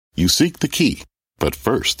You seek the key. But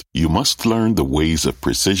first, you must learn the ways of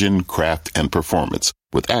precision, craft, and performance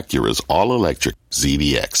with Acura's all-electric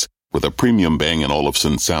ZDX. With a premium Bang &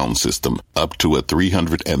 Olufsen sound system up to a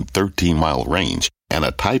 313-mile range and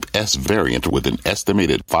a Type S variant with an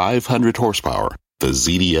estimated 500 horsepower, the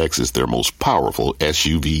ZDX is their most powerful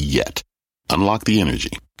SUV yet. Unlock the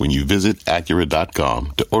energy when you visit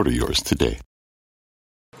Acura.com to order yours today.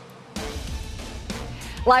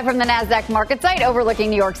 Live from the NASDAQ market site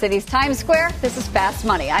overlooking New York City's Times Square, this is Fast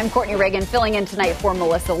Money. I'm Courtney Reagan filling in tonight for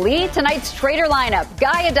Melissa Lee. Tonight's trader lineup,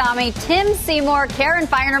 Guy Adami, Tim Seymour, Karen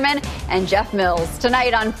Feinerman, and Jeff Mills.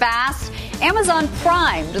 Tonight on Fast, Amazon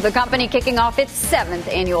Primed, the company kicking off its 7th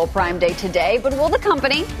annual Prime Day today. But will the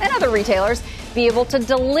company and other retailers be able to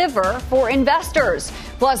deliver for investors?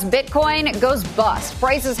 Plus, Bitcoin goes bust.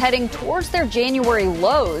 Prices heading towards their January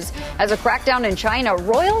lows as a crackdown in China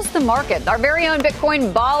roils the market. Our very own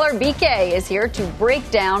Bitcoin baller, BK, is here to break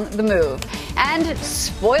down the move. And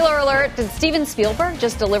spoiler alert, did Steven Spielberg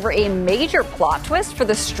just deliver a major plot twist for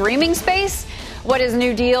the streaming space? What his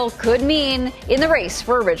new deal could mean in the race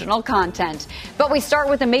for original content. But we start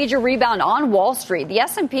with a major rebound on Wall Street. The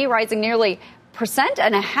S&P rising nearly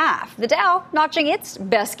 1.5%. The Dow notching its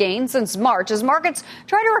best gain since March as markets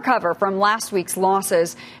try to recover from last week's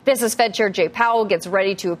losses. This is Fed Chair Jay Powell gets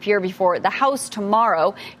ready to appear before the House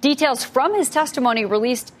tomorrow. Details from his testimony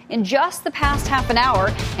released in just the past half an hour.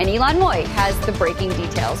 And Ilan Moy has the breaking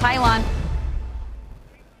details. Hi, Ilan.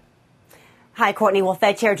 Hi, Courtney. Well,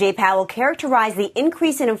 Fed Chair Jay Powell characterized the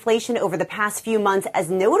increase in inflation over the past few months as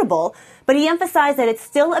notable, but he emphasized that it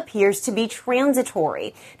still appears to be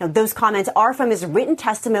transitory. Now, those comments are from his written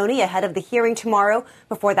testimony ahead of the hearing tomorrow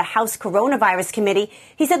before the House Coronavirus Committee.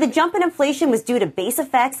 He said the jump in inflation was due to base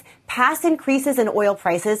effects, past increases in oil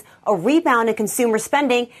prices, a rebound in consumer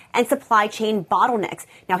spending, and supply chain bottlenecks.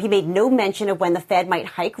 Now, he made no mention of when the Fed might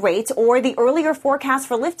hike rates or the earlier forecast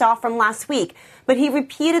for liftoff from last week, but he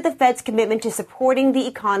repeated the Fed's commitment to supporting the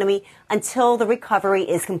economy until the recovery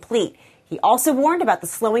is complete. He also warned about the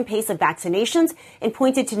slowing pace of vaccinations and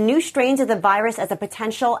pointed to new strains of the virus as a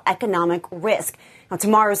potential economic risk. Now,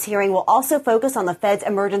 tomorrow's hearing will also focus on the Fed's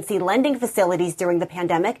emergency lending facilities during the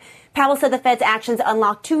pandemic. Powell said the Fed's actions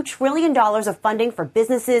unlocked $2 trillion of funding for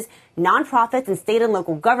businesses, nonprofits, and state and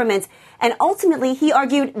local governments. And ultimately, he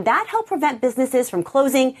argued that helped prevent businesses from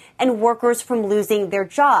closing and workers from losing their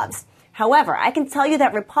jobs. However, I can tell you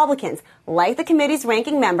that Republicans, like the committee's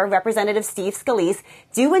ranking member, Representative Steve Scalise,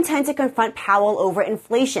 do intend to confront Powell over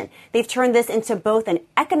inflation. They've turned this into both an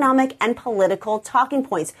economic and political talking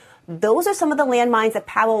points. Those are some of the landmines that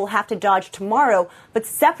Powell will have to dodge tomorrow. But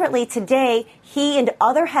separately today, he and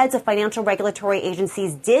other heads of financial regulatory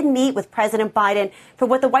agencies did meet with President Biden for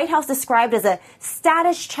what the White House described as a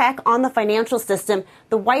status check on the financial system.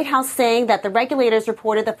 The White House saying that the regulators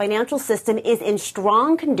reported the financial system is in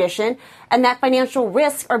strong condition and that financial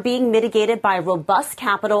risks are being mitigated by robust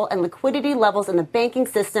capital and liquidity levels in the banking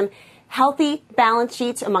system, healthy balance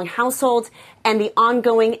sheets among households, and the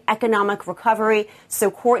ongoing economic recovery.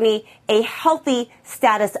 So, Courtney, a healthy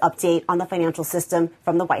status update on the financial system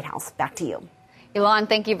from the White House. Back to you. Ilan,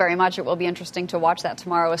 thank you very much. It will be interesting to watch that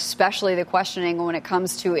tomorrow, especially the questioning when it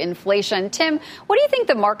comes to inflation. Tim, what do you think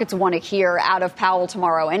the markets want to hear out of Powell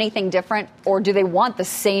tomorrow? Anything different, or do they want the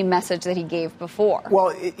same message that he gave before?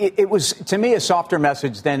 Well, it was, to me, a softer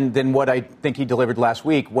message than what I think he delivered last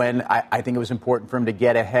week when I think it was important for him to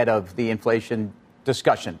get ahead of the inflation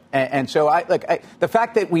discussion. And so the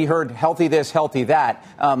fact that we heard healthy this, healthy that,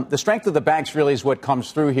 the strength of the banks really is what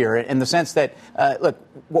comes through here in the sense that,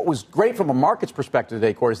 what was great from a markets perspective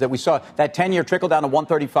today, Court, is that we saw that 10-year trickle down to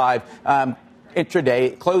 135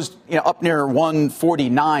 intraday, closed up near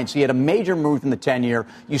 149. So you had a major move in the 10-year.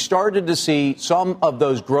 You started to see some of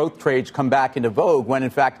those growth trades come back into vogue when,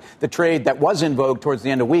 in fact, the trade that was in vogue towards the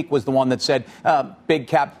end of the week was the one that said big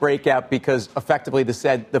cap breakout because effectively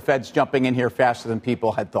the Fed's jumping in here faster than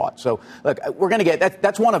people had thought. So, look, we're going to get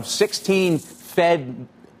that's one of 16 Fed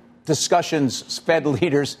discussions, Fed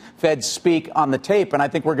leaders, Fed speak on the tape, and I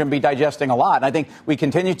think we're going to be digesting a lot. And I think we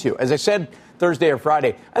continue to. As I said Thursday or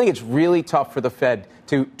Friday, I think it's really tough for the Fed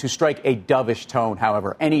to strike a dovish tone,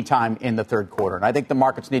 however, anytime in the third quarter. And I think the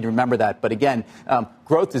markets need to remember that. But again,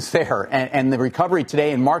 growth is there. And the recovery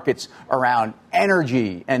today in markets around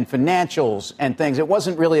energy and financials and things, it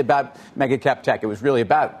wasn't really about mega cap tech. It was really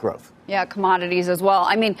about growth. Yeah, commodities as well.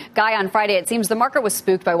 I mean, Guy, on Friday, it seems the market was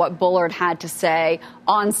spooked by what Bullard had to say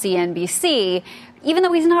on CNBC. Even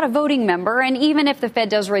though he's not a voting member, and even if the Fed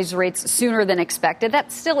does raise rates sooner than expected,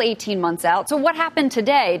 that's still 18 months out. So what happened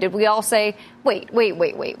today? Did we all say, wait, we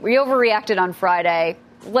overreacted on Friday,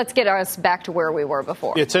 let's get us back to where we were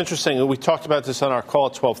before. It's interesting. We talked about this on our call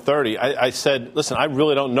at 12:30. I said, listen, I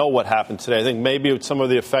really don't know what happened today. I think maybe it's some of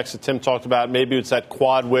the effects that Tim talked about. Maybe it's that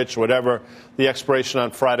quad witch, whatever the expiration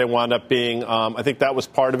on Friday wound up being. I think that was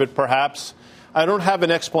part of it, perhaps. I don't have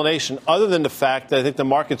an explanation other than the fact that I think the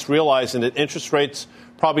market's realizing that interest rates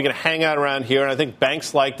probably going to hang out around here, and I think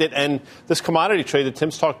banks liked it. And this commodity trade that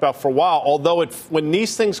Tim's talked about for a while, although when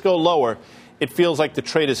these things go lower, it feels like the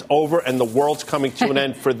trade is over and the world's coming to an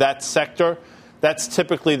end for that sector. That's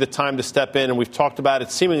typically the time to step in, and we've talked about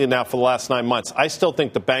it seemingly now for the last 9 months. I still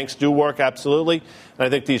think the banks do work, absolutely, and I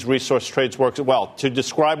think these resource trades work as well. To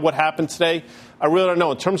describe what happened today, I really don't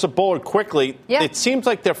know. In terms of Bullard quickly, It seems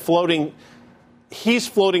like they're floating. He's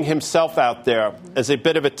floating himself out there as a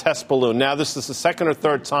bit of a test balloon. Now, this is the second or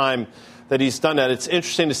third time that he's done that. It's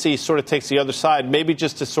interesting to see he sort of takes the other side, maybe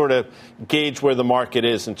just to sort of gauge where the market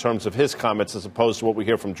is in terms of his comments as opposed to what we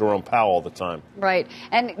hear from Jerome Powell all the time. Right.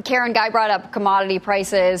 And Karen, Guy brought up commodity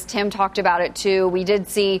prices. Tim talked about it, too. We did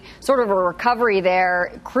see sort of a recovery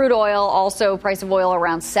there. Crude oil, also price of oil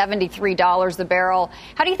around $73 the barrel.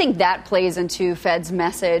 How do you think that plays into Fed's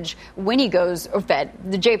message when he goes, or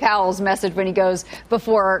Jay Powell's message when he goes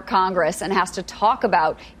before Congress and has to talk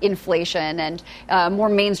about inflation and more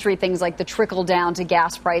Main Street things like the trickle down to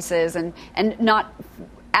gas prices and not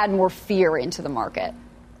add more fear into the market?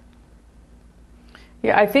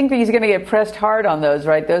 Yeah, I think he's going to get pressed hard on those,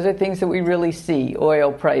 right? Those are things that we really see,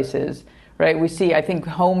 oil prices, right? We see, I think,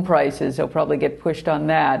 home prices, he'll probably get pushed on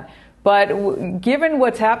that. But given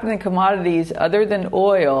what's happened in commodities other than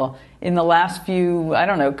oil in the last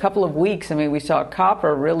couple of weeks, I mean, we saw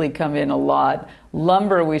copper really come in a lot.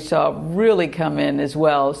 Lumber we saw really come in as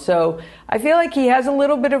well. So I feel like he has a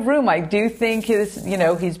little bit of room. I do think he's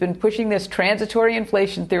been pushing this transitory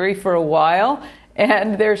inflation theory for a while,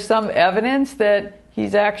 and there's some evidence that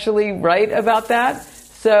he's actually right about that.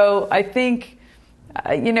 So I think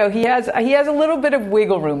he has a little bit of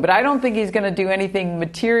wiggle room, but I don't think he's going to do anything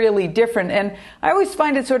materially different. And I always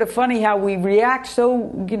find it sort of funny how we react so,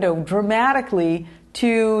 dramatically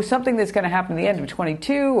to something that's going to happen at the end of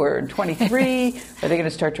 22 or 23. Are they going to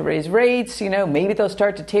start to raise rates? Maybe they'll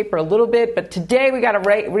start to taper a little bit. But today we got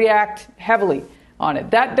to react heavily on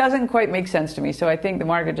it. That doesn't quite make sense to me. So I think the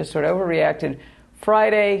market just sort of overreacted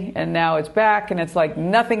Friday, and now it's back, and it's like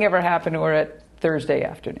nothing ever happened. We're at Thursday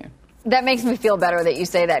afternoon. That makes me feel better that you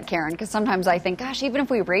say that, Karen, because sometimes I think, gosh, even if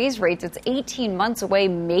we raise rates, it's 18 months away,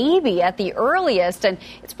 maybe at the earliest, and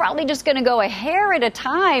it's probably just going to go a hair at a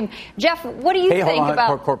time. Jeff, what do you think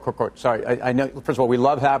about... Court. Sorry, I know, first of all, we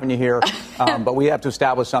love having you here, but we have to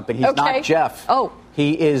establish something. He's not Jeff. Oh.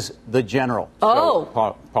 He is the general.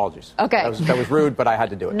 So, apologies. Okay. That was rude, but I had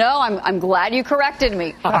to do it. No, I'm glad you corrected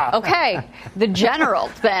me. Okay. The general,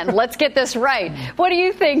 then. Let's get this right. What do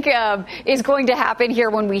you think is going to happen here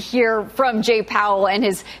when we hear from Jay Powell and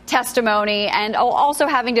his testimony, and also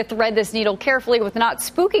having to thread this needle carefully with not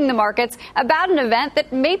spooking the markets about an event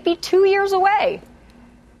that may be 2 years away?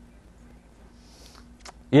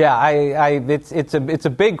 Yeah, it's a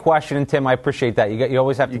big question, and Tim, I appreciate that. You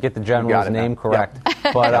always have to get the general's name correct.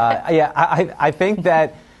 Yeah. But I think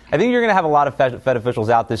you're going to have a lot of Fed officials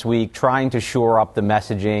out this week trying to shore up the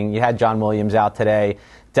messaging. You had John Williams out today.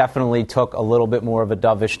 Definitely took a little bit more of a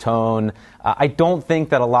dovish tone. I don't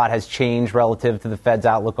think that a lot has changed relative to the Fed's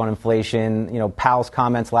outlook on inflation. Powell's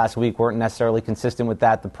comments last week weren't necessarily consistent with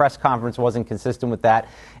that. The press conference wasn't consistent with that.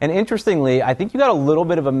 And interestingly, I think you got a little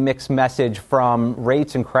bit of a mixed message from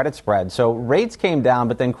rates and credit spreads. So rates came down,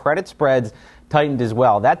 but then credit spreads tightened as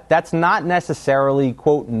well. That's not necessarily,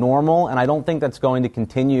 quote, normal, and I don't think that's going to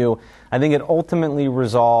continue. I think it ultimately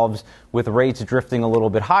resolves with rates drifting a little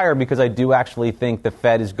bit higher because I do actually think the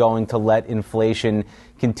Fed is going to let inflation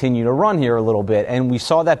continue to run here a little bit. And we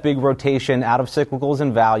saw that big rotation out of cyclicals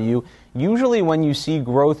and value. Usually when you see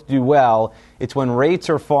growth do well, it's when rates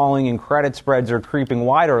are falling and credit spreads are creeping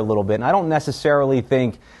wider a little bit. And I don't necessarily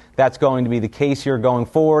think that's going to be the case here going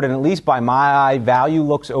forward. And at least by my eye, value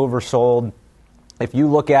looks oversold. If you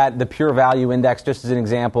look at the pure value index, just as an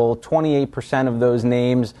example, 28% of those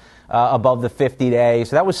names above the 50-day.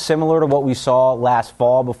 So that was similar to what we saw last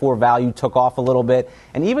fall before value took off a little bit.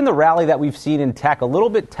 And even the rally that we've seen in tech, a little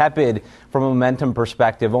bit tepid from a momentum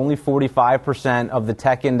perspective, only 45% of the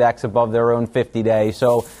tech index above their own 50-day.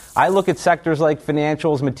 So I look at sectors like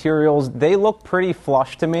financials, materials, they look pretty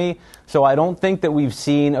flush to me. So I don't think that we've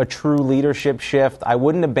seen a true leadership shift. I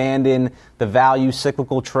wouldn't abandon the value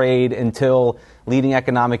cyclical trade until leading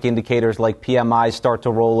economic indicators like PMIs start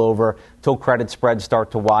to roll over, till credit spreads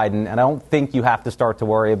start to widen. And I don't think you have to start to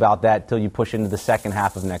worry about that till you push into the second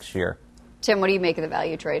half of next year. Tim, what do you make of the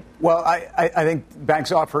value trade? Well, I think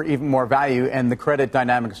banks offer even more value, and the credit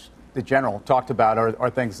dynamics the General talked about are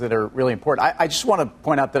things that are really important. I just want to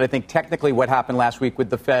point out that I think technically what happened last week with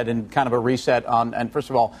the Fed and kind of a reset on, and first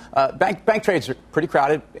of all, bank trades are pretty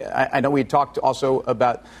crowded. I know we talked also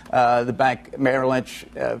about the bank Merrill Lynch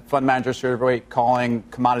fund manager survey calling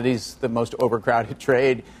commodities the most overcrowded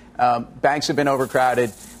trade. Banks have been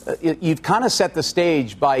overcrowded. You've kind of set the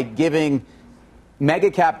stage by giving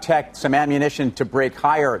mega cap tech some ammunition to break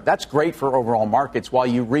higher. That's great for overall markets while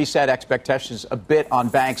you reset expectations a bit on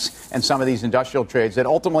banks and some of these industrial trades that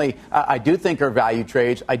ultimately I do think are value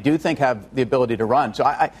trades. I do think have the ability to run. So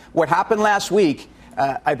what happened last week,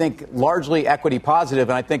 I think largely equity positive,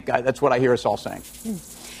 and I think that's what I hear us all saying.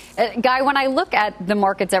 Guy, when I look at the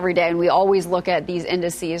markets every day, and we always look at these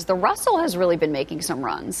indices, the Russell has really been making some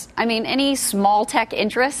runs. I mean, any small tech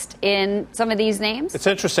interest in some of these names? It's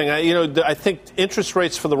interesting. I think interest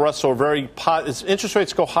rates for the Russell are very interest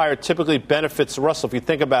rates go higher typically benefits the Russell. If you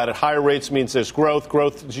think about it, higher rates means there's growth.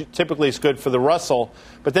 Growth typically is good for the Russell,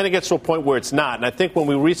 but then it gets to a point where it's not. And I think when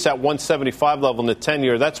we reach that 175 level in the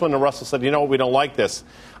 10-year, that's when the Russell said, you know what, we don't like this.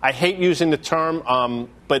 I hate using the term,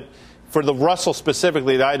 but for the Russell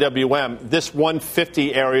specifically, the IWM, this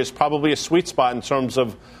 150 area is probably a sweet spot in terms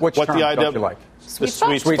of what the IWM. Don't you like? The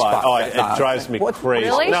sweet spot. Oh, it drives me crazy.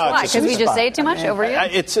 Really? Why? Because we just say it too much over you?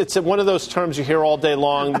 It's one of those terms you hear all day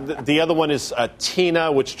long. The other one is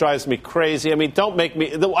Tina, which drives me crazy. I mean, don't make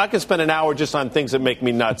me. I can spend an hour just on things that make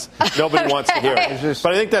me nuts. Nobody wants to hear it.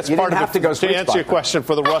 But I think that's part of it. To answer your question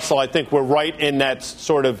for the Russell, I think we're right in that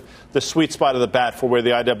sort of the sweet spot of the bat for where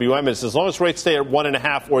the IWM is. As long as rates stay at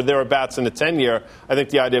 1.5 or thereabouts in the 10-year, I think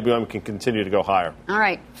the IWM can continue to go higher. All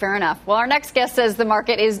right, fair enough. Well, our next guest says the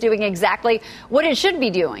market is doing exactly what it should be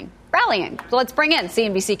doing, rallying. So let's bring in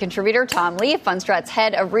CNBC contributor Tom Lee, Fundstrat's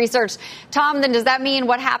head of research. Tom, then does that mean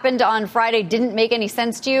what happened on Friday didn't make any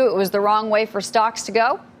sense to you? It was the wrong way for stocks to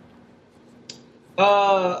go?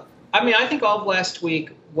 I think all of last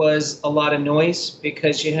week was a lot of noise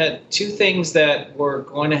because you had two things that were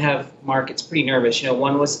going to have markets pretty nervous.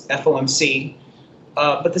 One was FOMC,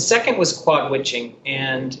 but the second was quad witching.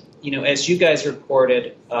 And, as you guys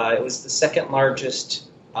reported, it was the second largest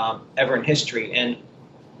ever in history. And,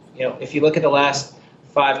 if you look at the last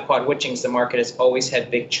 5 quad witchings, the market has always had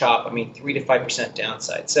big chop. 3 to 5%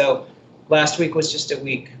 downside. So last week was just a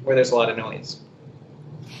week where there's a lot of noise.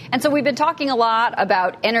 And so we've been talking a lot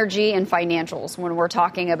about energy and financials when we're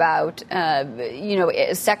talking about,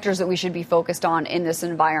 sectors that we should be focused on in this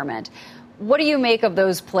environment. What do you make of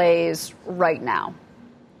those plays right now?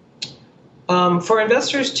 For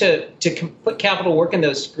investors to put capital work in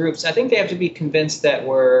those groups, I think they have to be convinced that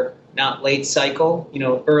we're not late cycle,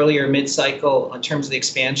 early or mid cycle in terms of the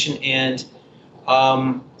expansion. And,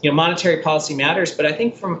 monetary policy matters. But I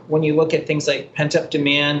think from when you look at things like pent up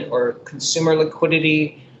demand or consumer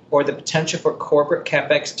liquidity, or the potential for corporate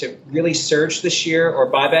capex to really surge this year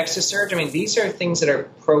or buybacks to surge. These are things that are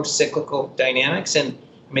pro-cyclical dynamics. And,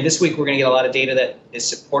 this week we're going to get a lot of data that is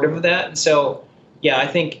supportive of that. And so, I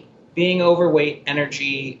think being overweight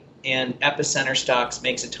energy and epicenter stocks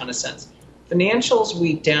makes a ton of sense. Financials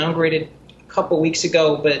we downgraded a couple weeks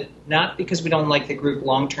ago, but not because we don't like the group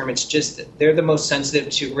long-term. It's just that they're the most sensitive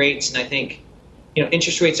to rates. And I think,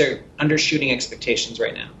 interest rates are undershooting expectations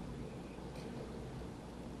right now.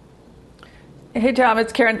 Hey, Tom,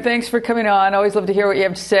 it's Karen. Thanks for coming on. Always love to hear what you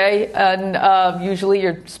have to say, and usually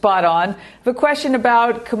you're spot on. I have a question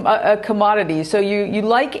about commodities. So you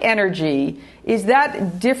like energy. Is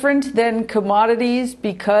that different than commodities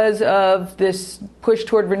because of this push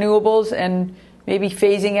toward renewables and maybe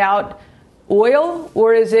phasing out oil,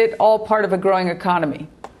 or is it all part of a growing economy?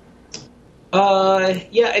 It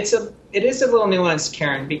is a little nuanced,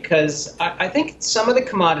 Karen, because I think some of the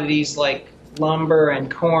commodities like lumber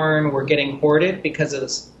and corn were getting hoarded because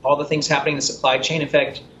of all the things happening in the supply chain. In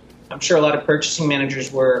fact, I'm sure a lot of purchasing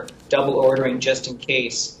managers were double ordering just in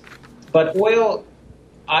case. But oil,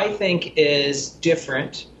 I think, is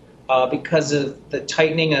different because of the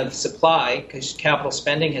tightening of supply, because capital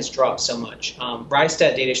spending has dropped so much.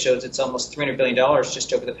 Rystad data shows it's almost $300 billion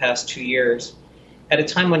just over the past 2 years, at a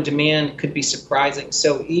time when demand could be surprising.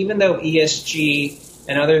 So even though ESG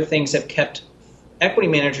and other things have kept equity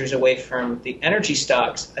managers away from the energy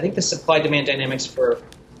stocks, I think the supply-demand dynamics for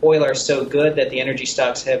oil are so good that the energy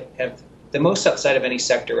stocks have the most upside of any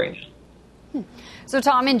sector right now. So,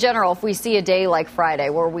 Tom, in general, if we see a day like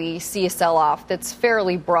Friday where we see a sell-off that's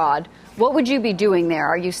fairly broad, what would you be doing there?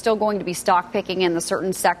 Are you still going to be stock picking in the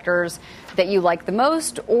certain sectors that you like the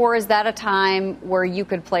most, or is that a time where you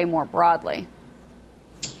could play more broadly?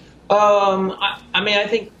 I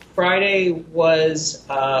think Friday was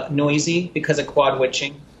noisy because of quad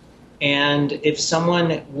witching. And if someone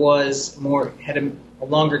had a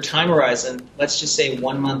longer time horizon, let's just say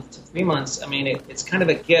 1 month to 3 months, I mean, it's kind of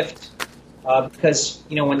a gift because,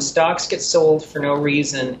 when stocks get sold for no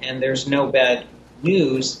reason and there's no bad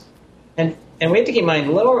news, and we have to keep in mind,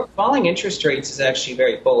 falling interest rates is actually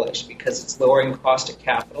very bullish because it's lowering cost of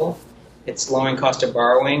capital, it's lowering cost of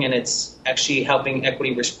borrowing, and it's actually helping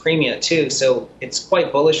equity risk premia too. So it's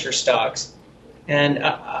quite bullish for stocks. And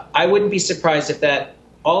I wouldn't be surprised if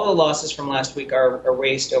all the losses from last week are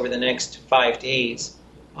erased over the next 5 days,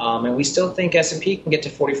 and we still think S&P can get to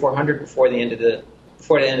 4,400 before the end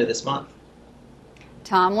of this month.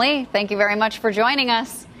 Tom Lee, thank you very much for joining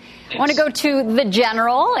us. Thanks. I want to go to the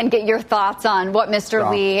General and get your thoughts on what Mr.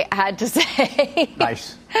 Strong. Lee had to say.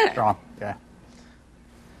 Nice, strong, yeah.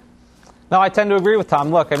 No, I tend to agree with Tom.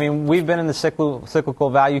 Look, I mean, we've been in the cyclical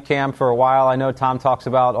value camp for a while. I know Tom talks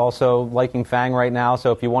about also liking FANG right now.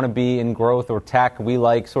 So if you want to be in growth or tech, we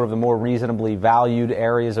like sort of the more reasonably valued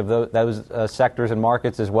areas of those sectors and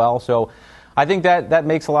markets as well. So I think that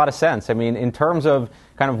makes a lot of sense. I mean, in terms of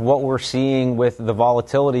kind of what we're seeing with the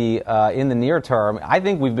volatility in the near term, I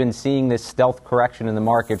think we've been seeing this stealth correction in the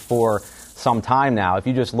market for some time now. If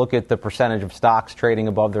you just look at the percentage of stocks trading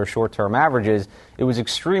above their short-term averages, it was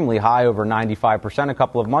extremely high, over 95% a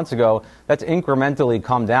couple of months ago. That's incrementally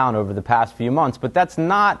come down over the past few months, but that's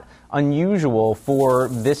not unusual for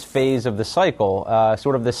this phase of the cycle,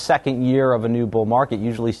 sort of the second year of a new bull market.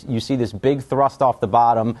 Usually you see this big thrust off the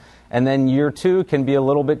bottom, and then year two can be a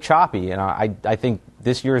little bit choppy. And I think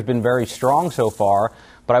this year has been very strong so far,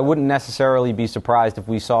 but I wouldn't necessarily be surprised if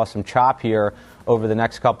we saw some chop here over the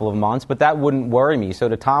next couple of months, but that wouldn't worry me. So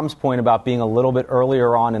to Tom's point about being a little bit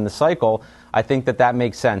earlier on in the cycle, I think that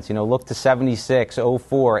makes sense. Look to 76,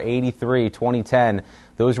 04, 83, 2010.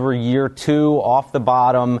 Those were year two off the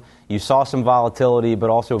bottom. You saw some volatility, but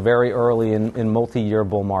also very early in multi-year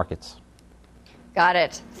bull markets. Got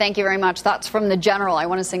it. Thank you very much. Thoughts from the General. I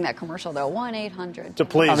want to sing that commercial, though. 1-800. So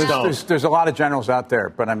please don't. There's a lot of generals out there,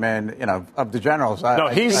 but I mean, of the generals.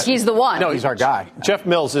 He's the one. No, he's our guy. Jeff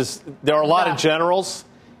Mills there are a lot of generals.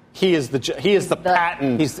 He is the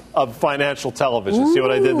patent of financial television. Ooh. See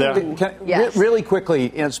what I did there? Yes. Really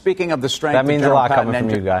quickly, speaking of the strength, that means of a lot coming from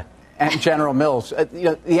you, Guy. And General Mills,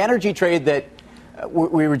 the energy trade that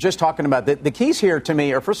we were just talking about, the keys here to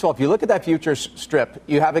me are, first of all, if you look at that futures strip,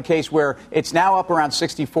 you have a case where it's now up around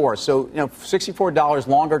 64. So, $64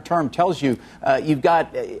 longer term tells you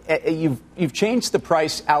you've changed the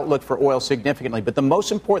price outlook for oil significantly. But the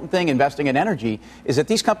most important thing investing in energy is that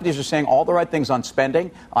these companies are saying all the right things on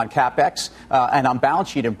spending, on CapEx, and on balance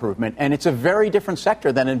sheet improvement. And it's a very different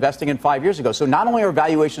sector than investing in 5 years ago. So not only are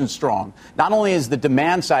valuations strong, not only is the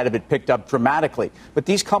demand side of it picked up dramatically, but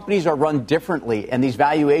these companies are run differently. And these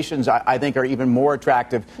valuations, I think, are even more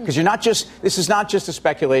attractive because this is not just a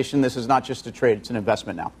speculation. This is not just a trade. It's an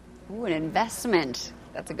investment now. Ooh, an investment.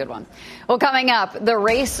 That's a good one. Well, coming up, the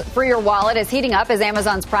race for your wallet is heating up as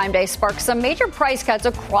Amazon's Prime Day sparks some major price cuts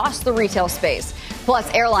across the retail space.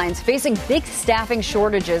 Plus, airlines facing big staffing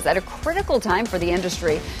shortages at a critical time for the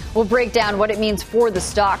industry. We'll break down what it means for the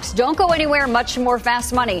stocks. Don't go anywhere. Much more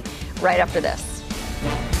Fast Money right after this.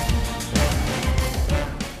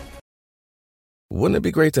 Wouldn't it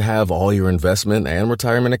be great to have all your investment and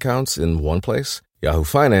retirement accounts in one place? Yahoo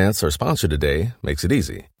Finance, our sponsor today, makes it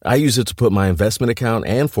easy. I use it to put my investment account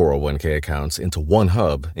and 401k accounts into one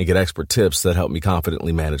hub and get expert tips that help me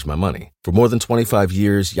confidently manage my money. For more than 25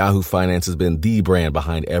 years, Yahoo Finance has been the brand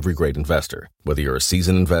behind every great investor. Whether you're a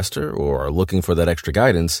seasoned investor or are looking for that extra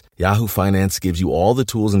guidance, Yahoo Finance gives you all the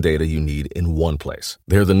tools and data you need in one place.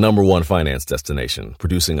 They're the #1 finance destination,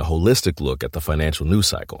 producing a holistic look at the financial news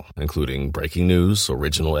cycle, including breaking news,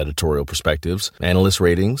 original editorial perspectives, analyst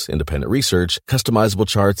ratings, independent research, customizable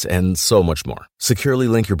charts, and so much more. Securely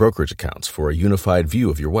link your brokerage accounts for a unified view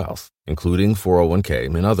of your wealth, including 401k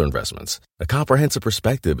and other investments. A comprehensive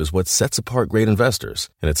perspective is what sets apart great investors,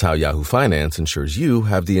 and it's how Yahoo Finance ensures you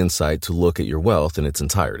have the insight to look at your wealth in its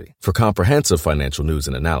entirety. For comprehensive financial news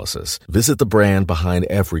and analysis, visit the brand behind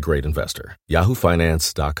every great investor,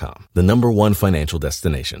 yahoofinance.com, the #1 financial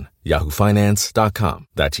destination, yahoofinance.com.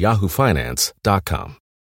 That's yahoofinance.com.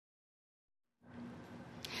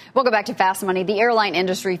 Welcome back to Fast Money. The airline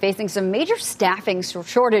industry facing some major staffing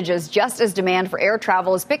shortages just as demand for air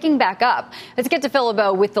travel is picking back up. Let's get to Phil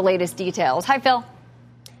LeBeau with the latest details. Hi, Phil.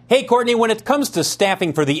 Hey, Courtney, when it comes to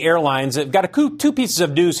staffing for the airlines, I've got two pieces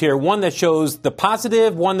of news here. One that shows the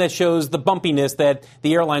positive, one that shows the bumpiness that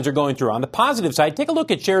the airlines are going through. On the positive side, take a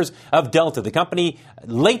look at shares of Delta. The company,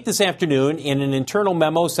 late this afternoon, in an internal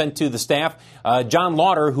memo sent to the staff, John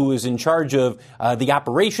Lauder, who is in charge of the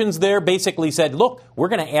operations there, basically said, look, we're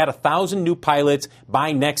going to add 1,000 new pilots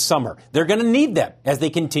by next summer. They're going to need them as they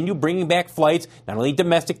continue bringing back flights, not only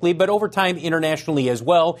domestically, but over time internationally as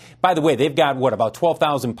well. By the way, they've got, about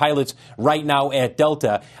 12,000 pilots right now at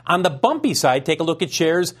Delta. On the bumpy side, take a look at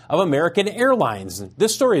shares of American Airlines.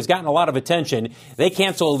 This story has gotten a lot of attention. They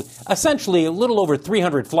canceled essentially a little over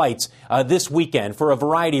 300 flights this weekend for a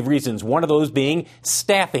variety of reasons. One of those being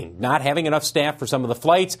staffing, not having enough staff for some of the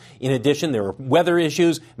flights. In addition, there were weather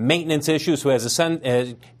issues, maintenance issues. So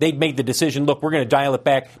they made the decision, look, we're going to dial it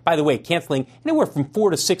back. By the way, canceling anywhere from 4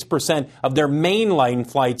 to 6% of their mainline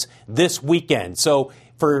flights this weekend. So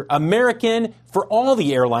for American, for all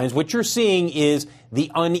the airlines, what you're seeing is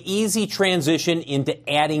the uneasy transition into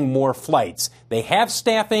adding more flights. They have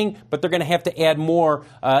staffing, but they're going to have to add more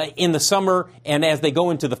in the summer and as they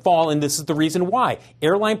go into the fall, and this is the reason why.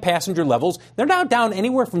 Airline passenger levels, they're now down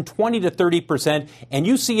anywhere from 20 to 30%, and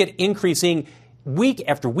you see it increasing week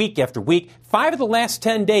after week after week. 5 of the last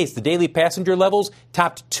 10 days, the daily passenger levels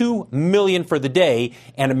topped 2 million for the day,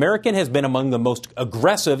 and American has been among the most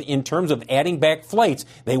aggressive in terms of adding back flights.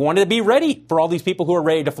 They wanted to be ready for all these people who are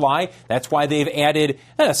ready to fly. That's why they've added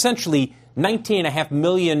essentially 19.5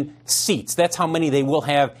 million seats. That's how many they will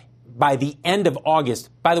have by the end of August.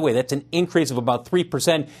 By the way, that's an increase of about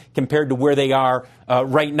 3% compared to where they are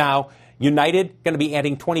right now. United going to be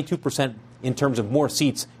adding 22% in terms of more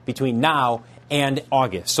seats between now and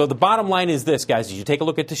August. So the bottom line is this, guys, as you take a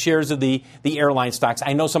look at the shares of the airline stocks,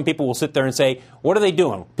 I know some people will sit there and say, what are they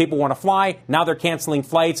doing? People want to fly. Now they're canceling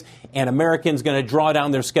flights, and American's going to draw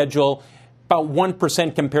down their schedule about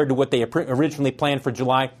 1% compared to what they originally planned for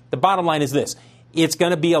July. The bottom line is this. It's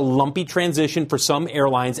going to be a lumpy transition for some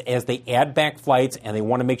airlines as they add back flights, and they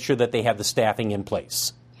want to make sure that they have the staffing in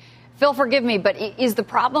place. Phil, forgive me, but is the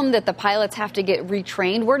problem that the pilots have to get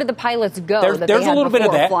retrained? Where did the pilots go there's they had a little bit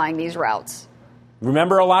of that. Flying these routes?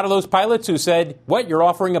 Remember a lot of those pilots who said, what, you're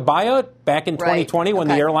offering a buyout back in 2020 when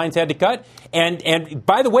the airlines had to cut? And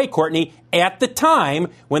by the way, Courtney, at the time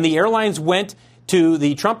when the airlines went to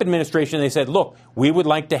the Trump administration, they said, look, we would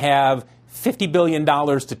like to have $50 billion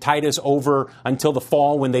to tide us over until the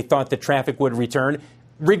fall when they thought the traffic would return.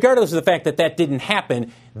 Regardless of the fact that that didn't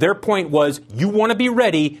happen, their point was you want to be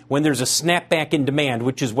ready when there's a snapback in demand,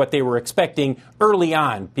 which is what they were expecting early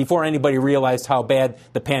on before anybody realized how bad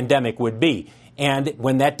the pandemic would be. And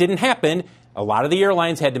when that didn't happen, a lot of the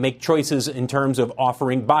airlines had to make choices in terms of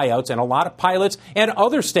offering buyouts, and a lot of pilots and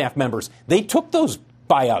other staff members, they took those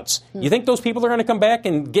buyouts. You think those people are going to come back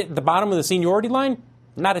and get at the bottom of the seniority line?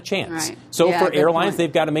 Not a chance. Right. So for airlines,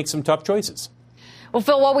 they've got to make some tough choices. Well,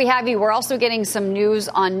 Phil, while we have you, we're also getting some news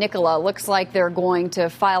on Nikola. Looks like they're going to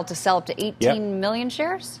file to sell up to 18 million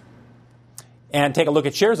shares. And take a look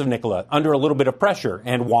at shares of Nikola under a little bit of pressure.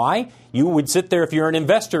 And why? You would sit there if you're an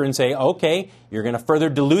investor and say, okay, you're going to further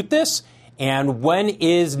dilute this. And when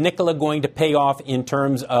is Nikola going to pay off in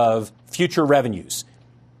terms of future revenues?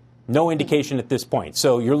 No indication at this point.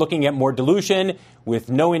 So you're looking at more dilution with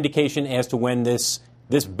no indication as to when this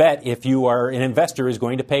bet, if you are an investor, is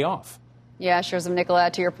going to pay off. Yeah, shares of Nikola,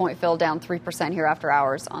 to your point, Phil, down 3% here after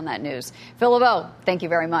hours on that news. Phil LeBeau, thank you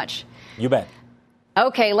very much. You bet.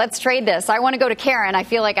 Okay, let's trade this. I want to go to Karen. I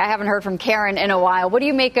feel like I haven't heard from Karen in a while. What do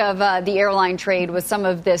you make of the airline trade with some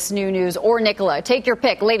of this new news or Nikola? Take your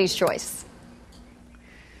pick. Ladies' choice.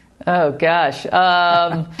 Oh, gosh.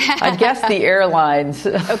 I guess the airlines.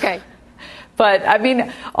 Okay. But, I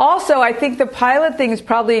mean, also, I think the pilot thing is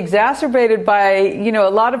probably exacerbated by, a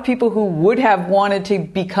lot of people who would have wanted to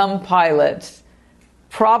become pilots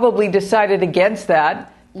probably decided against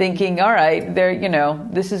that, thinking, all right,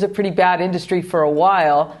 this is a pretty bad industry for a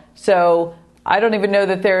while. So I don't even know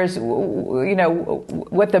that there's,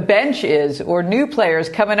 what the bench is or new players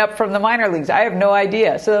coming up from the minor leagues. I have no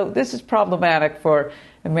idea. So this is problematic for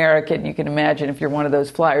American. You can imagine if you're one of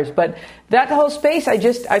those flyers. But that whole space,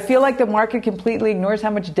 I feel like the market completely ignores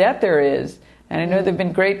how much debt there is. And I know there have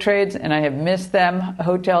been great trades, and I have missed them,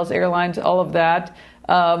 hotels, airlines, all of that.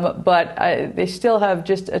 But they still have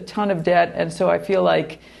just a ton of debt. And so I feel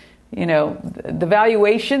like, the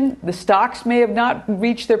valuation, the stocks may have not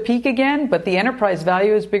reached their peak again, but the enterprise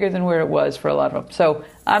value is bigger than where it was for a lot of them. So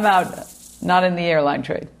I'm out, not in the airline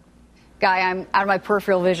trade. Guy, I'm out of my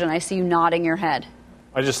peripheral vision. I see you nodding your head.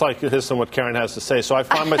 I just like listening to what Karen has to say. So I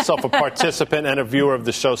find myself a participant and a viewer of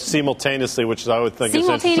the show simultaneously, which I would think is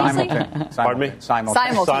interesting. Pardon me?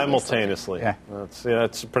 Simultaneously. Yeah.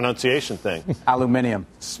 That's a pronunciation thing. Aluminium.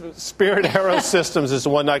 Spirit AeroSystems is the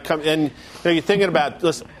one that comes in. You're thinking about,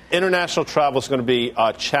 listen, international travel is going to be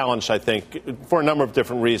challenged, I think, for a number of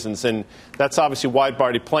different reasons. And that's obviously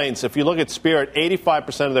wide-body planes. If you look at Spirit,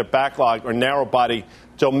 85% of their backlog are narrow-body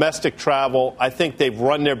domestic travel. I think they've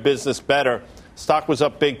run their business better. Stock was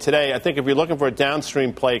up big today. I think if you're looking for a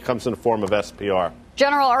downstream play, it comes in the form of SPR.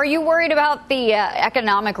 General, are you worried about the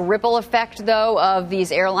economic ripple effect, though, of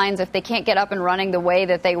these airlines? If they can't get up and running the way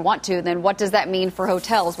that they want to, then what does that mean for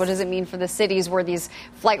hotels? What does it mean for the cities where these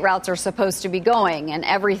flight routes are supposed to be going and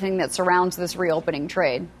everything that surrounds this reopening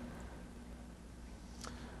trade?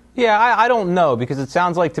 Yeah, I don't know, because it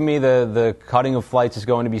sounds like to me the cutting of flights is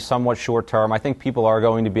going to be somewhat short term. I think people are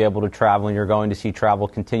going to be able to travel, and you're going to see travel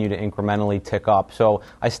continue to incrementally tick up. So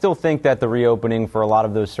I still think that the reopening for a lot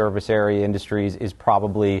of those service area industries is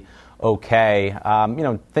probably okay.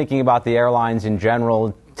 Thinking about the airlines in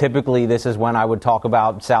general, typically this is when I would talk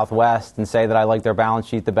about Southwest and say that I like their balance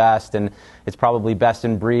sheet the best, and it's probably best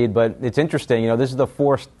in breed. But it's interesting, this is the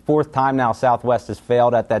fourth time now Southwest has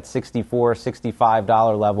failed at that $64,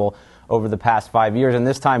 $65 level over the past 5 years, and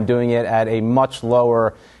this time doing it at a much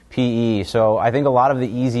lower PE. So I think a lot of the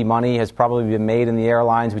easy money has probably been made in the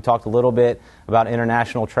airlines. We talked a little bit about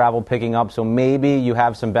international travel picking up, so maybe you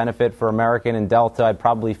have some benefit for American and Delta. I'd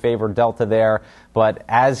probably favor Delta there. But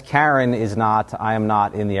as Karen is not, I am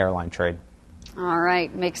not in the airline trade. All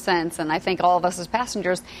right. Makes sense. And I think all of us as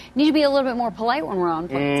passengers need to be a little bit more polite when we're on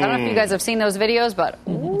planes. I don't know if you guys have seen those videos, but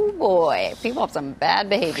oh boy, people have some bad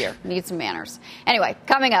behavior. Need some manners. Anyway,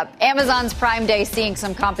 coming up, Amazon's Prime Day seeing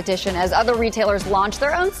some competition as other retailers launch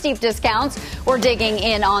their own steep discounts. We're digging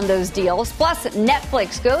in on those deals. Plus,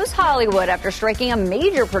 Netflix goes Hollywood after striking a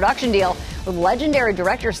major production deal with legendary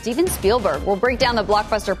director Steven Spielberg. We'll break down the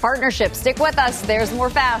blockbuster partnership. Stick with us. There's more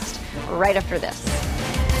Fast right after this.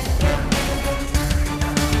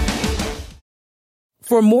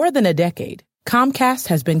 For more than a decade, Comcast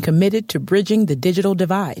has been committed to bridging the digital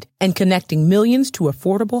divide and connecting millions to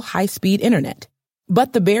affordable high-speed internet.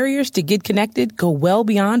 But the barriers to get connected go well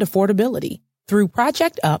beyond affordability. Through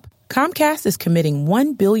Project Up, Comcast is committing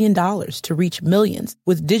 $1 billion to reach millions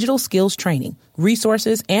with digital skills training,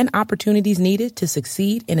 resources, and opportunities needed to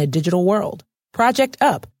succeed in a digital world. Project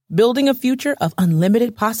Up, building a future of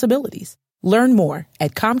unlimited possibilities. Learn more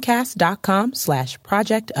at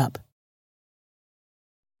comcast.com/projectup.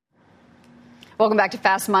 Welcome back to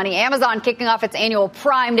Fast Money. Amazon kicking off its annual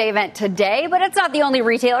Prime Day event today, but it's not the only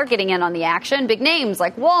retailer getting in on the action. Big names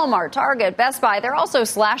like Walmart, Target, Best Buy, they're also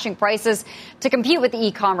slashing prices to compete with the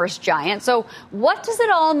e-commerce giant. So what does it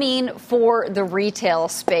all mean for the retail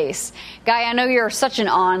space? Guy, I know you're such an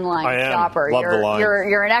online shopper. Love the line.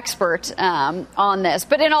 You're an expert on this.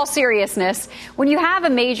 But in all seriousness, when you have a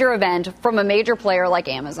major event from a major player like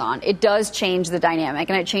Amazon, it does change the dynamic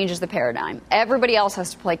and it changes the paradigm. Everybody else has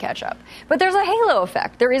to play catch up. But there's a halo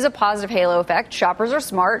effect. There is a positive halo effect. Shoppers are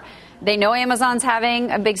smart. They know Amazon's having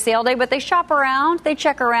a big sale day, but they shop around, they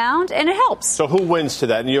check around, and it helps. So who wins to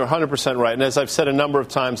that? And you're 100% right. And as I've said a number of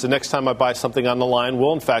times, the next time I buy something on the line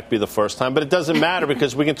will, in fact, be the first time. But it doesn't matter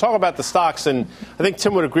because we can talk about the stocks, and I think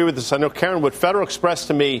Tim would agree with this. I know Karen would. Federal Express,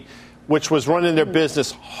 to me, which was running their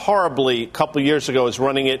business horribly a couple of years ago, is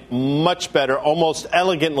running it much better, almost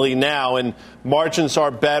elegantly now, and margins are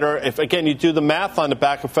better. If, again, you do the math on the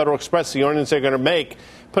back of Federal Express, the earnings they're going to make,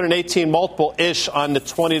 put an 18 multiple-ish on the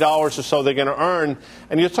 $20 or so they're going to earn,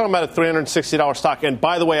 and you're talking about a $360 stock. And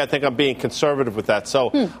by the way, I think I'm being conservative with that.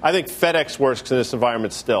 So I think FedEx works in this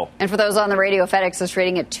environment still. And for those on the radio, FedEx is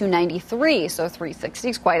trading at $293, so $360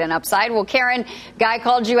 is quite an upside. Well, Karen, Guy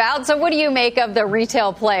called you out. So what do you make of the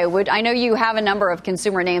retail play? I know you have a number of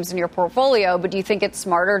consumer names in your portfolio, but do you think it's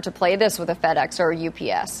smarter to play this with a FedEx or a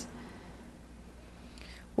UPS?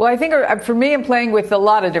 Well, I think for me, I'm playing with a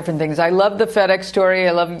lot of different things. I love the FedEx story.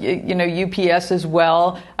 I love, UPS as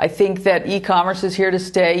well. I think that e-commerce is here to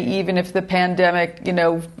stay, even if the pandemic,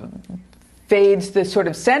 fades the sort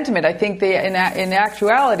of sentiment. I think in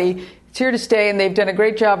actuality, it's here to stay, and they've done a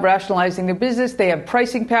great job rationalizing their business. They have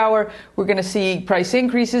pricing power. We're going to see price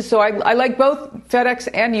increases. So I like both FedEx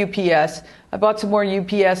and UPS. I bought some more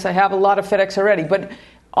UPS. I have a lot of FedEx already, but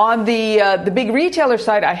on the big retailer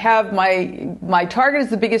side, I have my Target is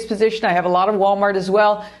the biggest position. I have a lot of Walmart as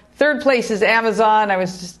well. Third place is Amazon. I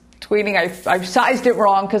was just tweeting, I've sized it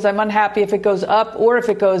wrong because I'm unhappy if it goes up or if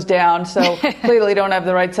it goes down. So clearly don't have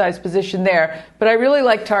the right size position there. But I really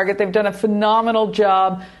like Target. They've done a phenomenal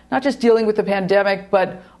job, not just dealing with the pandemic,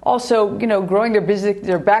 but also, growing their business.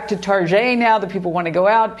 They're back to Target now. The people want to go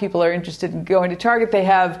out. People are interested in going to Target. They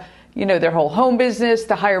have, their whole home business.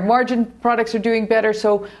 The higher margin products are doing better.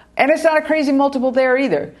 So, and it's not a crazy multiple there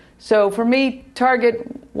either. So for me,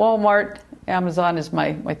 Target, Walmart, Amazon is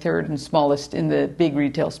my third and smallest in the big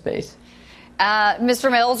retail space.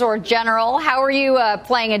 Mr. Mills or General, how are you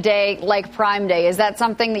playing a day like Prime Day? Is that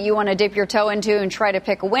something that you want to dip your toe into and try to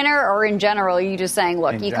pick a winner? Or in general, are you just saying,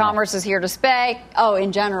 look, e-commerce is here to stay? Oh,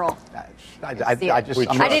 in general. I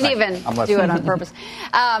didn't even do it on purpose.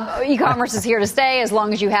 E-commerce is here to stay as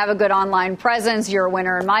long as you have a good online presence. You're a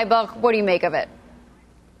winner in my book. What do you make of it?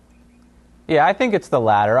 Yeah, I think it's the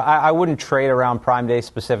latter. I wouldn't trade around Prime Day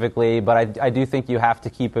specifically, but I do think you have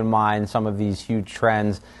to keep in mind some of these huge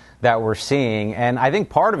trends that we're seeing. And I think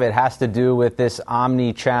part of it has to do with this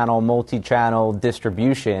omni-channel, multi-channel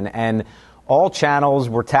distribution. And all channels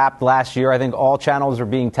were tapped last year. I think all channels are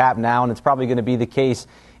being tapped now, and it's probably going to be the case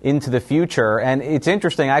into the future. And it's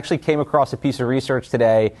interesting. I actually came across a piece of research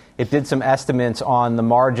today. It did some estimates on the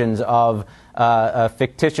margins of a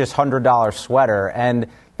fictitious $100 sweater. And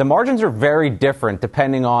the margins are very different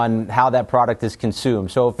depending on how that product is consumed.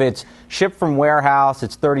 So if it's shipped from warehouse,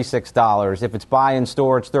 it's $36. If it's buy in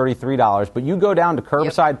store, it's $33. But you go down to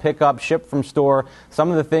curbside pickup, ship from store, some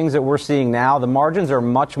of the things that we're seeing now, the margins are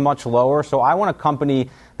much, much lower. So I want a company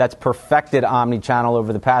that's perfected omni-channel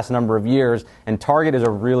over the past number of years, and Target is a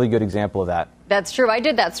really good example of that. That's true. I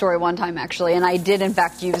did that story one time, actually, and I did, in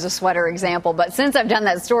fact, use a sweater example. But since I've done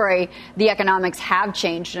that story, the economics have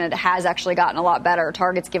changed, and it has actually gotten a lot better.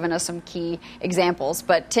 Target's given us some key examples.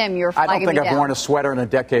 But, Tim, you're flagging me down. I don't think I've worn a sweater in a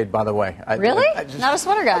decade, by the way. Really? Not a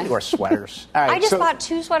sweater guy? I wear sweaters. All right, I just bought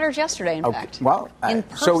 2 sweaters yesterday, in fact. Well, in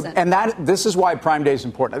person. This is why Prime Day is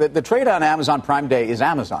important. The trade on Amazon Prime Day is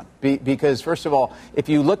Amazon. Because, first of all, if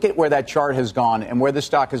you look at where that chart has gone and where the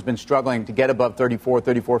stock has been struggling to get above 34,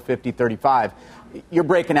 34.50, 35, you're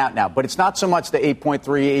breaking out now. But it's not so much the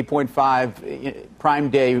 8.3, 8.5 Prime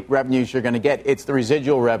Day revenues you're going to get. It's the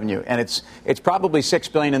residual revenue. And it's probably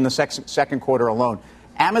 $6 billion in the second quarter alone.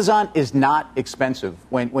 Amazon is not expensive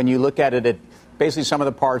when you look at it at basically some of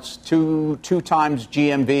the parts, two times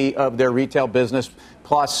GMV of their retail business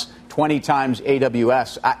plus 20 times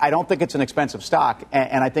AWS. I don't think it's an expensive stock.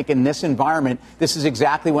 And I think in this environment, this is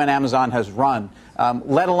exactly when Amazon has run,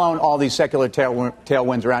 let alone all these secular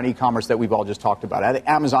tailwinds around e-commerce that we've all just talked about. I think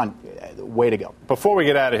Amazon, way to go. Before we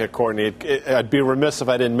get out of here, Courtney, I'd be remiss if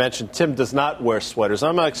I didn't mention Tim does not wear sweaters.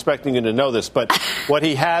 I'm not expecting you to know this, but what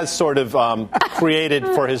he has sort of created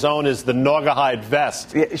for his own is the Naugahyde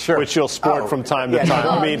vest, which you'll sport from time to time.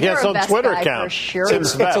 I mean, he has his own Twitter account. Sure.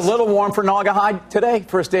 It's a little warm for Naugahyde today,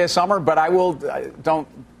 first day of summer, but I will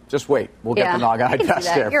just wait. We'll get the Naugahyde vest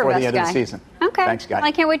there before the end of the season. Okay. Thanks, guys.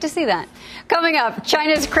 I can't wait to see that. Coming up,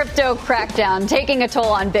 China's crypto crackdown taking a toll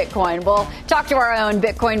on Bitcoin. We'll talk to our own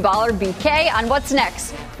Bitcoin baller, BK, on what's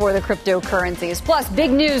next for the cryptocurrencies. Plus,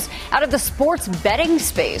 big news out of the sports betting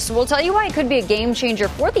space. We'll tell you why it could be a game changer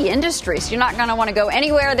for the industry, so you're not going to want to go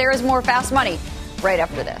anywhere. There is more Fast Money right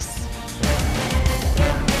after this.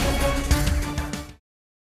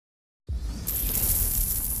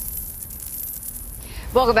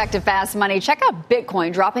 Welcome back to Fast Money. Check out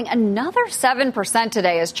Bitcoin dropping another 7%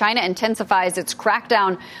 today as China intensifies its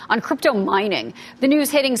crackdown on crypto mining. The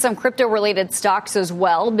news hitting some crypto-related stocks as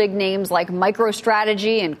well. Big names like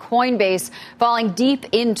MicroStrategy and Coinbase falling deep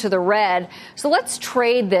into the red. So let's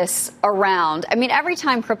trade this around. I mean, every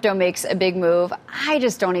time crypto makes a big move, I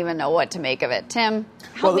just don't even know what to make of it. Tim,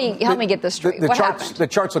 help me get this straight. What happened? The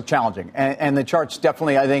charts look challenging. And the charts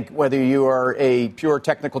definitely, I think, whether you are a pure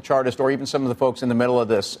technical chartist or even some of the folks in the middle of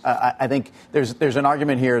this, I think there's an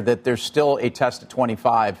argument here that there's still a test at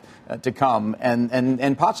 25 to come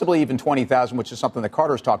and possibly even 20,000, which is something that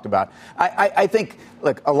Carter's talked about. I think,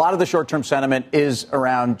 look, a lot of the short-term sentiment is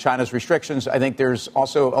around China's restrictions. I think there's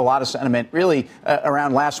also a lot of sentiment really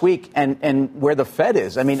around last week and where the Fed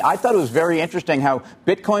is. I mean, I thought it was very interesting how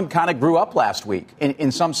Bitcoin kind of grew up last week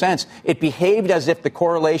in some sense. It behaved as if the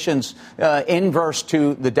correlations inverse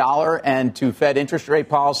to the dollar and to Fed interest rate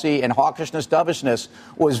policy and hawkishness, dovishness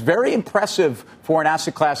was very impressive for an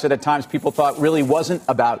asset class that at times people thought really wasn't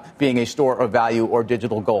about being a store of value or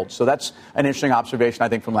digital gold. So that's an interesting observation, I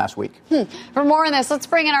think, from last week. For more on this, let's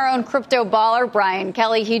bring in our own crypto baller, Brian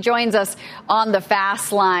Kelly. He joins us on the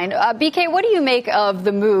fast line. BK, what do you make of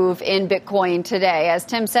the move in Bitcoin today? As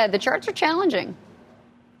Tim said, the charts are challenging.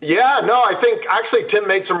 Yeah, no, I think actually Tim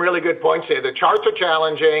made some really good points here. The charts are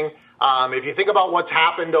challenging. If you think about what's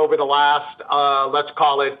happened over the last, let's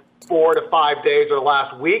call it 4 to 5 days or the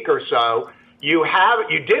last week or so, you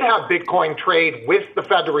did have Bitcoin trade with the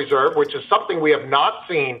Federal Reserve, which is something we have not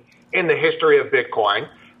seen in the history of Bitcoin.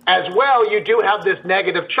 As well, you do have this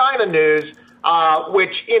negative China news,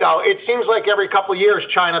 which, it seems like every couple of years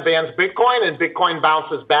China bans Bitcoin and Bitcoin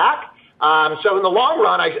bounces back. So in the long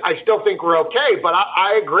run, I still think we're okay, but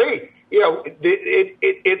I agree.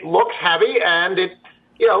 It looks heavy, and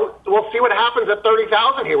we'll see what happens at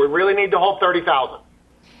 30,000 here. We really need to hold 30,000.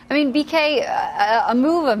 I mean, BK, a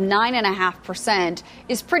move of 9.5%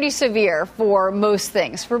 is pretty severe for most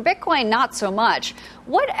things. For Bitcoin, not so much.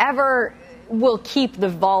 Whatever will keep the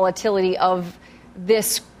volatility of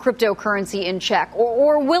this cryptocurrency in check,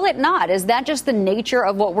 or will it not? Is that just the nature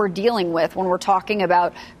of what we're dealing with when we're talking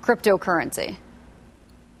about cryptocurrency?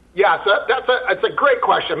 Yeah, so that's a great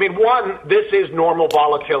question. I mean, one, this is normal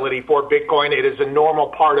volatility for Bitcoin. It is a normal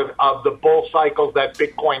part of the bull cycles that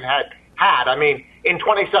Bitcoin had. I mean, in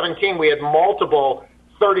 2017, we had multiple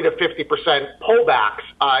 30 to 50%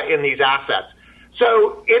 pullbacks in these assets.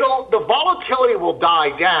 So the volatility will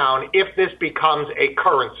die down if this becomes a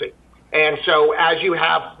currency. And so as you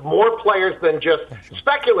have more players than just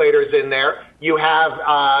speculators in there, you have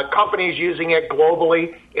companies using it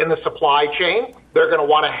globally in the supply chain. They're going to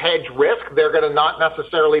want to hedge risk. They're going to not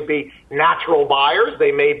necessarily be natural buyers.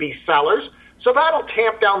 They may be sellers. So that'll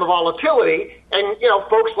tamp down the volatility. And,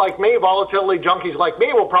 folks like me, volatility junkies like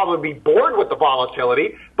me, will probably be bored with the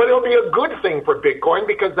volatility, but it'll be a good thing for Bitcoin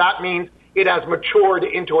because that means it has matured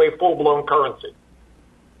into a full-blown currency.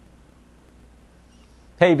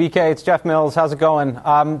 Hey, BK, it's Jeff Mills. How's it going?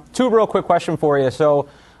 2 real quick questions for you. So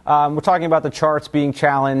we're talking about the charts being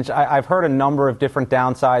challenged. I've heard a number of different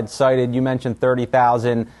downsides cited. You mentioned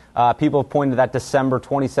 30,000. People have pointed to that December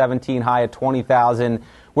 2017 high at 20,000.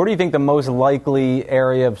 Where do you think the most likely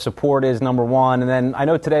area of support is, number one? And then I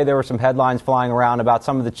know today there were some headlines flying around about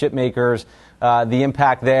some of the chip makers, the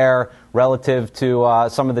impact there relative to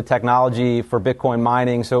some of the technology for Bitcoin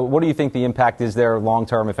mining. So what do you think the impact is there long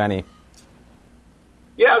term, if any?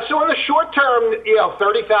 Yeah, so in the short term,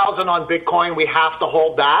 30,000 on Bitcoin, we have to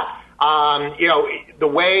hold that. The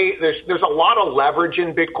way there's a lot of leverage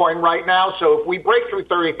in Bitcoin right now. So if we break through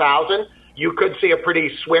 30,000, you could see a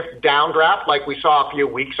pretty swift downdraft like we saw a few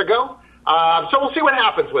weeks ago. So we'll see what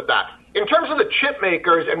happens with that. In terms of the chip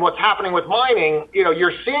makers and what's happening with mining,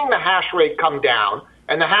 you're seeing the hash rate come down.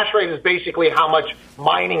 And the hash rate is basically how much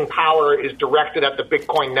mining power is directed at the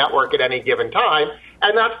Bitcoin network at any given time.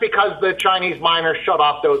 And that's because the Chinese miners shut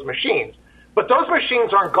off those machines. But those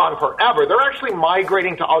machines aren't gone forever. They're actually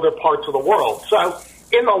migrating to other parts of the world. So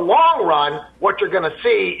in the long run, what you're going to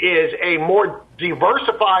see is a more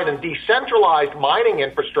diversified and decentralized mining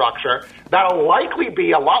infrastructure that'll likely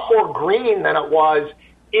be a lot more green than it was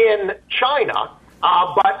in China.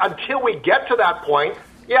 But until we get to that point,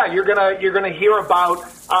 yeah, you're gonna hear about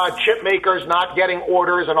chip makers not getting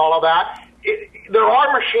orders and all of that. There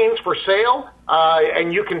are machines for sale,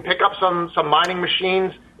 and you can pick up some mining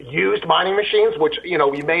machines, used mining machines, which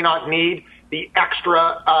you may not need the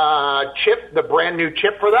extra chip, the brand new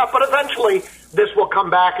chip for that. But eventually, this will come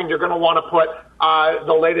back, and you're going to want to put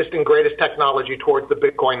the latest and greatest technology towards the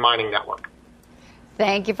Bitcoin mining network.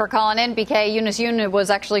 Thank you for calling in, BK. Eunice Yoon was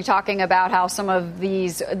actually talking about how some of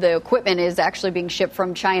the equipment is actually being shipped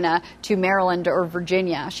from China to Maryland or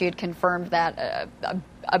Virginia. She had confirmed that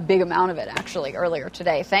a big amount of it actually earlier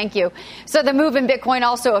today. Thank you. So the move in Bitcoin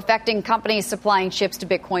also affecting companies supplying chips to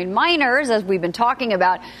Bitcoin miners, as we've been talking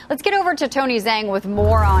about. Let's get over to Tony Zhang with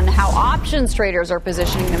more on how options traders are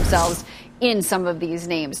positioning themselves in some of these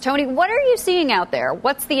names. Tony, what are you seeing out there?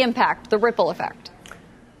 What's the impact, the ripple effect?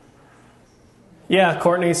 Yeah,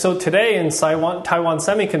 Courtney. So today in Taiwan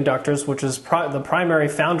Semiconductors, which is the primary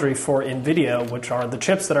foundry for NVIDIA, which are the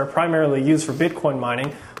chips that are primarily used for Bitcoin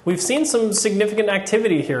mining, we've seen some significant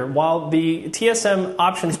activity here. While the TSM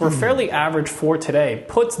options were fairly average for today,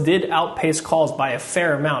 puts did outpace calls by a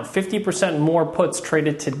fair amount. 50% more puts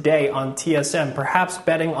traded today on TSM, perhaps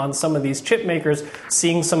betting on some of these chip makers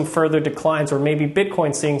seeing some further declines, or maybe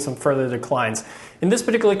Bitcoin seeing some further declines. In this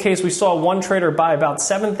particular case, we saw one trader buy about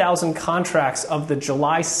 7,000 contracts of the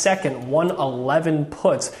July 2nd 111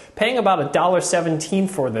 puts, paying about $1.17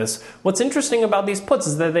 for this. What's interesting about these puts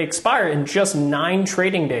is that they expire in just 9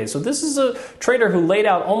 trading days. So this is a trader who laid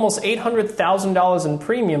out almost $800,000 in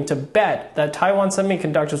premium to bet that Taiwan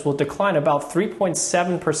Semiconductors will decline about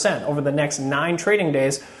 3.7% over the next 9 trading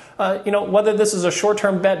days. whether this is a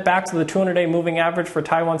short-term bet back to the 200-day moving average for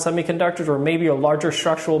Taiwan Semiconductors or maybe a larger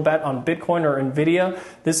structural bet on Bitcoin or NVIDIA,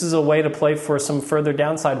 this is a way to play for some further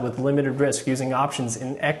downside with limited risk using options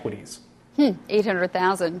in equities.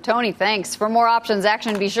 800,000. Tony, thanks. For more options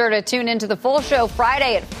action, be sure to tune into the full show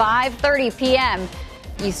Friday at 5:30 p.m.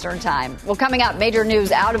 Eastern Time. Well, coming up, major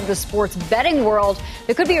news out of the sports betting world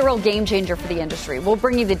that could be a real game changer for the industry. We'll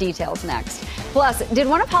bring you the details next. Plus, did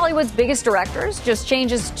one of Hollywood's biggest directors just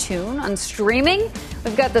change his tune on streaming?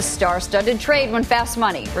 We've got the star-studded trade when Fast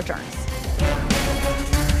Money returns.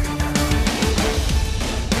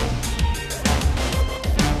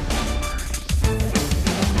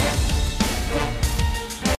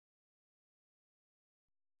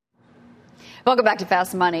 Welcome back to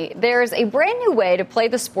Fast Money. There's a brand new way to play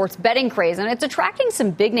the sports betting craze, and it's attracting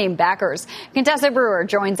some big-name backers. Contessa Brewer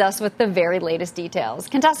joins us with the very latest details.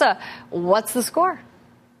 Contessa, what's the score?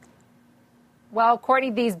 Well,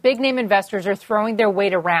 Courtney, these big-name investors are throwing their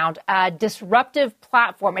weight around a disruptive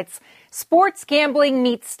platform. It's sports gambling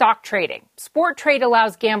meets stock trading. Sport Trade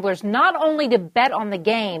allows gamblers not only to bet on the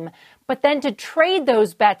game, but then to trade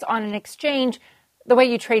those bets on an exchange the way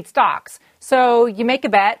you trade stocks. So you make a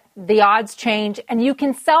bet, the odds change, and you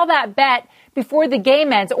can sell that bet before the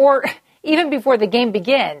game ends or even before the game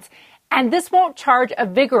begins. And this won't charge a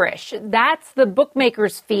vigorish. That's the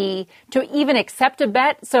bookmaker's fee to even accept a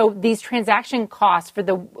bet. So these transaction costs for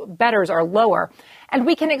the bettors are lower. And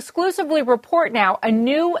we can exclusively report now a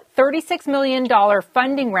new $36 million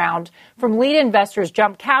funding round from lead investors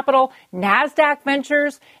Jump Capital, NASDAQ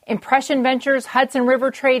Ventures, Impression Ventures, Hudson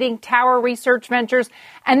River Trading, Tower Research Ventures,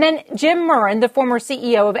 and then Jim Murren, the former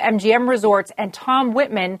CEO of MGM Resorts, and Tom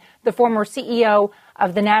Whitman, the former CEO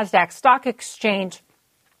of the NASDAQ Stock Exchange,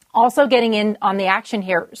 also getting in on the action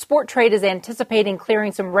here. Sport Trade is anticipating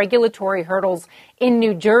clearing some regulatory hurdles in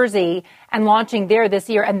New Jersey and launching there this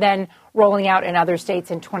year and then rolling out in other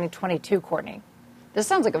states in 2022, Courtney. This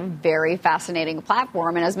sounds like a very fascinating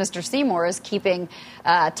platform. And as Mr. Seymour is keeping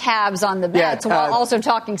tabs on the bets while also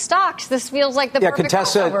talking stocks, this feels like the perfect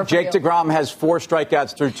Contessa, Jake DeGrom has 4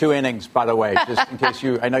 strikeouts through 2 innings, by the way, just in case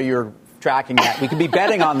I know you're tracking that. We could be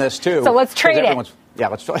betting on this, too. So let's trade it. Yeah,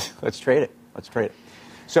 let's trade it. Let's trade it.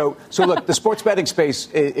 So look, the sports betting space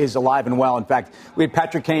is alive and well. In fact, we had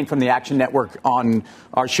Patrick Kane from the Action Network on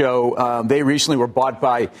our show. They recently were bought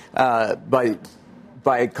by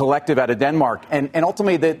a collective out of Denmark. And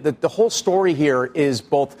ultimately, the whole story here is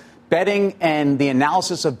both betting and the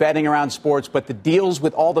analysis of betting around sports, but the deals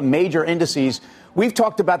with all the major indices. We've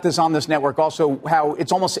talked about this on this network also, how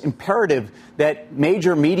it's almost imperative that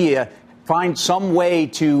major media find some way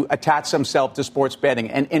to attach themselves to sports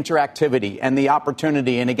betting and interactivity and the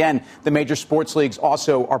opportunity. And again, the major sports leagues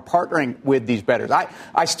also are partnering with these bettors.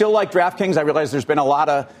 I still like DraftKings. I realize there's been a lot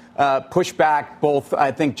of pushback, both,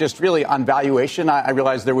 I think, just really on valuation. I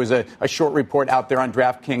realize there was a short report out there on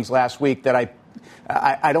DraftKings last week that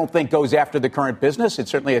I don't think goes after the current business. It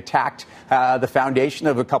certainly attacked the foundation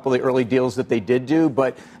of a couple of the early deals that they did do.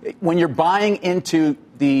 But when you're buying into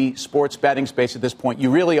the sports betting space at this point,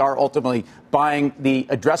 you really are ultimately buying the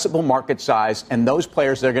addressable market size and those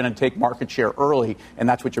players that are going to take market share early. And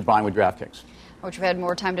that's what you're buying with DraftKings. Which we've had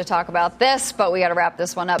more time to talk about this, but we got to wrap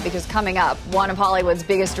this one up because coming up, one of Hollywood's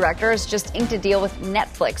biggest directors just inked a deal with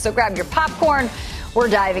Netflix. So grab your popcorn. We're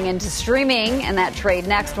diving into streaming and that trade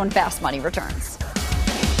next when Fast Money returns.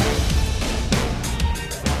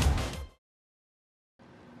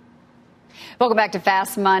 Welcome back to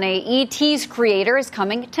Fast Money. E.T.'s creator is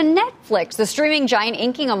coming to Netflix. The streaming giant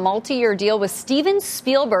inking a multi-year deal with Steven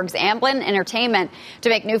Spielberg's Amblin Entertainment to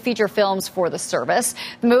make new feature films for the service.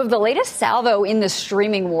 The move, the latest salvo in the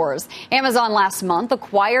streaming wars. Amazon last month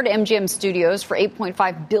acquired MGM Studios for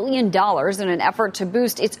 $8.5 billion in an effort to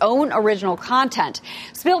boost its own original content.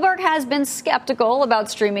 Spielberg has been skeptical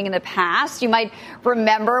about streaming in the past. You might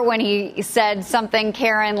remember when he said something,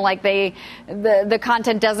 Karen, like the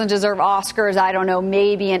content doesn't deserve Oscars. I don't know,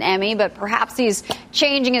 maybe an Emmy, but perhaps he's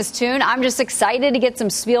changing his tune. I'm just excited to get some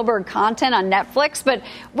Spielberg content on Netflix. But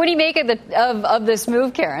what do you make of this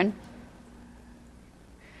move, Karen?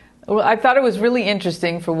 Well, I thought it was really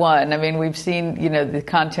interesting, for one. I mean, we've seen, the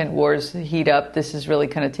content wars heat up. This is really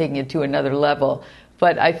kind of taking it to another level.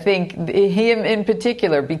 But I think him in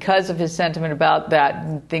particular, because of his sentiment about that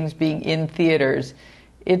and things being in theaters,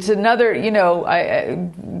 it's another,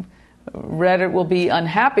 Reddit will be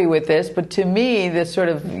unhappy with this, but to me, this sort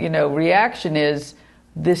of, reaction is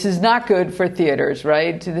this is not good for theaters,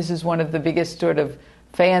 right? This is one of the biggest sort of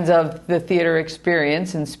fans of the theater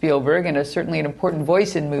experience in Spielberg and certainly an important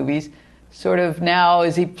voice in movies. Sort of now,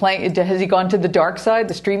 has he gone to the dark side,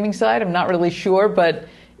 the streaming side? I'm not really sure, but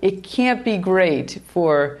it can't be great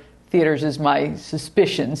for theaters is my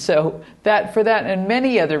suspicion. So for that and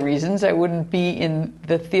many other reasons, I wouldn't be in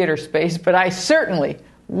the theater space, but I certainly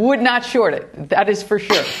would not short it. That is for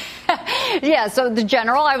sure. Yeah, so the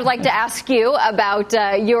General, I would like to ask you about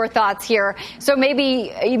your thoughts here. So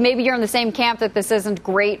maybe you're in the same camp that this isn't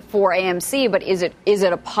great for AMC, but is it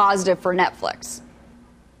a positive for Netflix?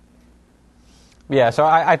 Yeah, so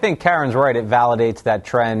I think Karen's right. It validates that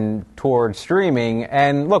trend towards streaming.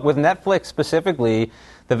 And look, with Netflix specifically,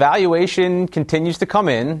 the valuation continues to come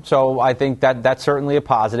in, so I think that's certainly a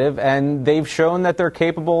positive. And they've shown that they're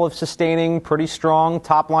capable of sustaining pretty strong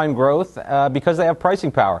top-line growth because they have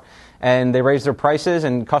pricing power. And they raise their prices,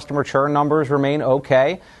 and customer churn numbers remain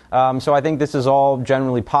okay. So I think this is all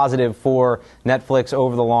generally positive for Netflix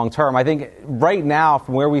over the long term. I think right now,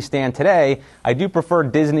 from where we stand today, I do prefer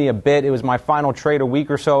Disney a bit. It was my final trade a week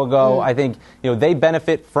or so ago. I think they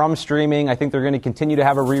benefit from streaming. I think they're going to continue to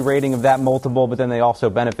have a re-rating of that multiple, but then they also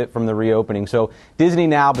benefit from the reopening. So Disney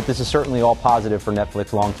now, but this is certainly all positive for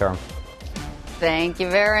Netflix long term. Thank you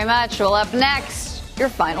very much. Well, up next, your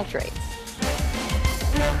final trades.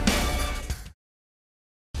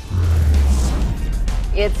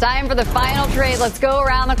 It's time for the final trade. Let's go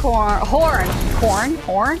around the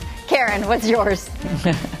horn. Karen, what's yours?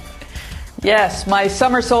 Yes, my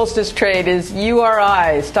summer solstice trade is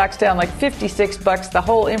URI. Stock's down like $56. The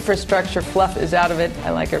whole infrastructure fluff is out of it. I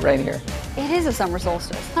like it right here. It is a summer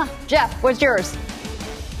solstice. Huh. Jeff, what's yours?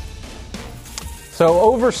 So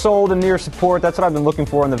oversold and near support, that's what I've been looking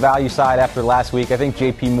for on the value side after last week. I think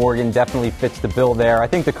JP Morgan definitely fits the bill there. I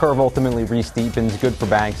think the curve ultimately re-steepens, good for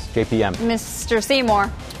banks. JPM. Mr.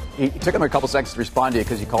 Seymour. It took him a couple seconds to respond to you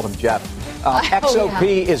because you called him Jeff. XOP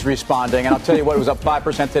is responding, and I'll tell you what, it was up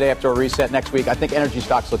 5% today after a reset next week. I think energy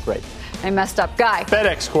stocks look great. I messed up. Guy.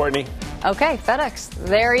 FedEx, Courtney. Okay, FedEx.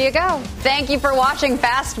 There you go. Thank you for watching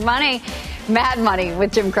Fast Money. Mad Money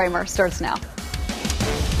with Jim Cramer starts now.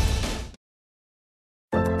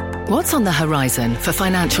 What's on the horizon for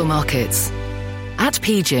financial markets? At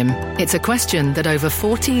PGIM, it's a question that over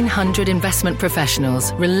 1,400 investment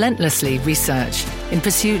professionals relentlessly research in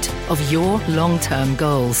pursuit of your long-term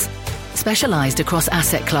goals. Specialized across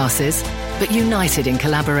asset classes, but united in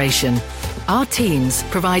collaboration, our teams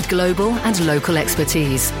provide global and local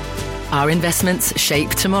expertise. Our investments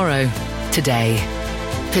shape tomorrow, today.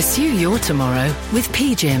 Pursue your tomorrow with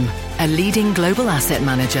PGIM, a leading global asset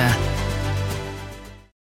manager.